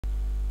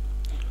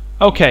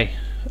Okay,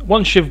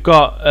 once you've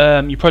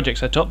got your project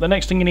set up, the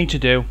next thing you need to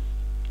do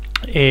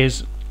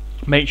is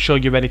make sure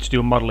you're ready to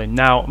do modeling.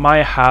 Now,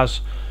 Maya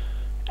has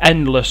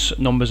endless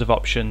numbers of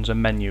options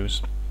and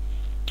menus,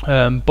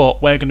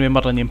 but we're going to be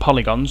modeling in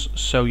polygons,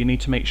 so you need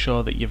to make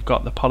sure that you've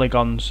got the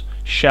polygons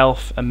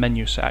shelf and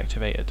menu set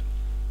activated.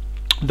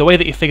 The way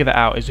that you figure that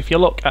out is if you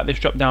look at this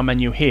drop down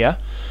menu here,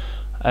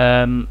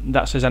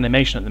 that says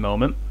animation at the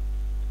moment,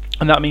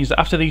 and that means that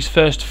after these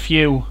first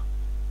few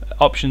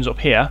options up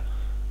here,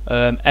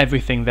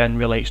 everything then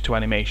relates to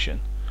animation.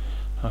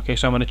 Okay,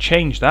 so I'm going to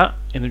change that.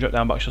 In the drop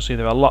down box you'll see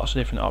there are lots of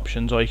different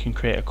options, or you can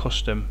create a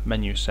custom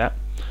menu set.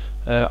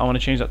 I want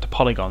to change that to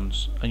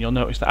polygons, and you'll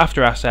notice that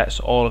after assets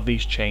all of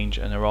these change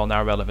and are all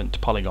now relevant to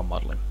polygon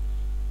modeling.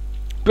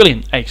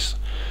 Brilliant, ace.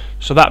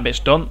 So that bit's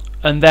done,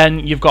 and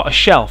then you've got a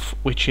shelf,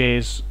 which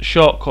is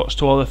shortcuts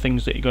to all the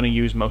things that you're going to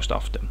use most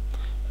often.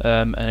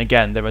 And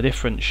again, there are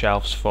different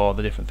shelves for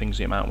the different things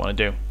that you might want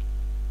to do.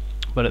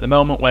 But at the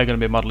moment we're going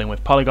to be modeling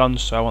with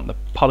polygons, so I want the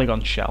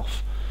polygon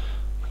shelf.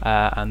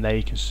 And there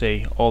you can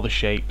see all the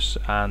shapes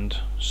and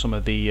some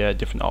of the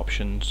different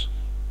options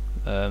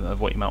of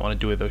what you might want to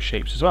do with those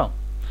shapes as well.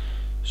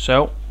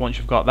 So once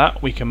you've got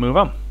that, we can move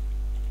on.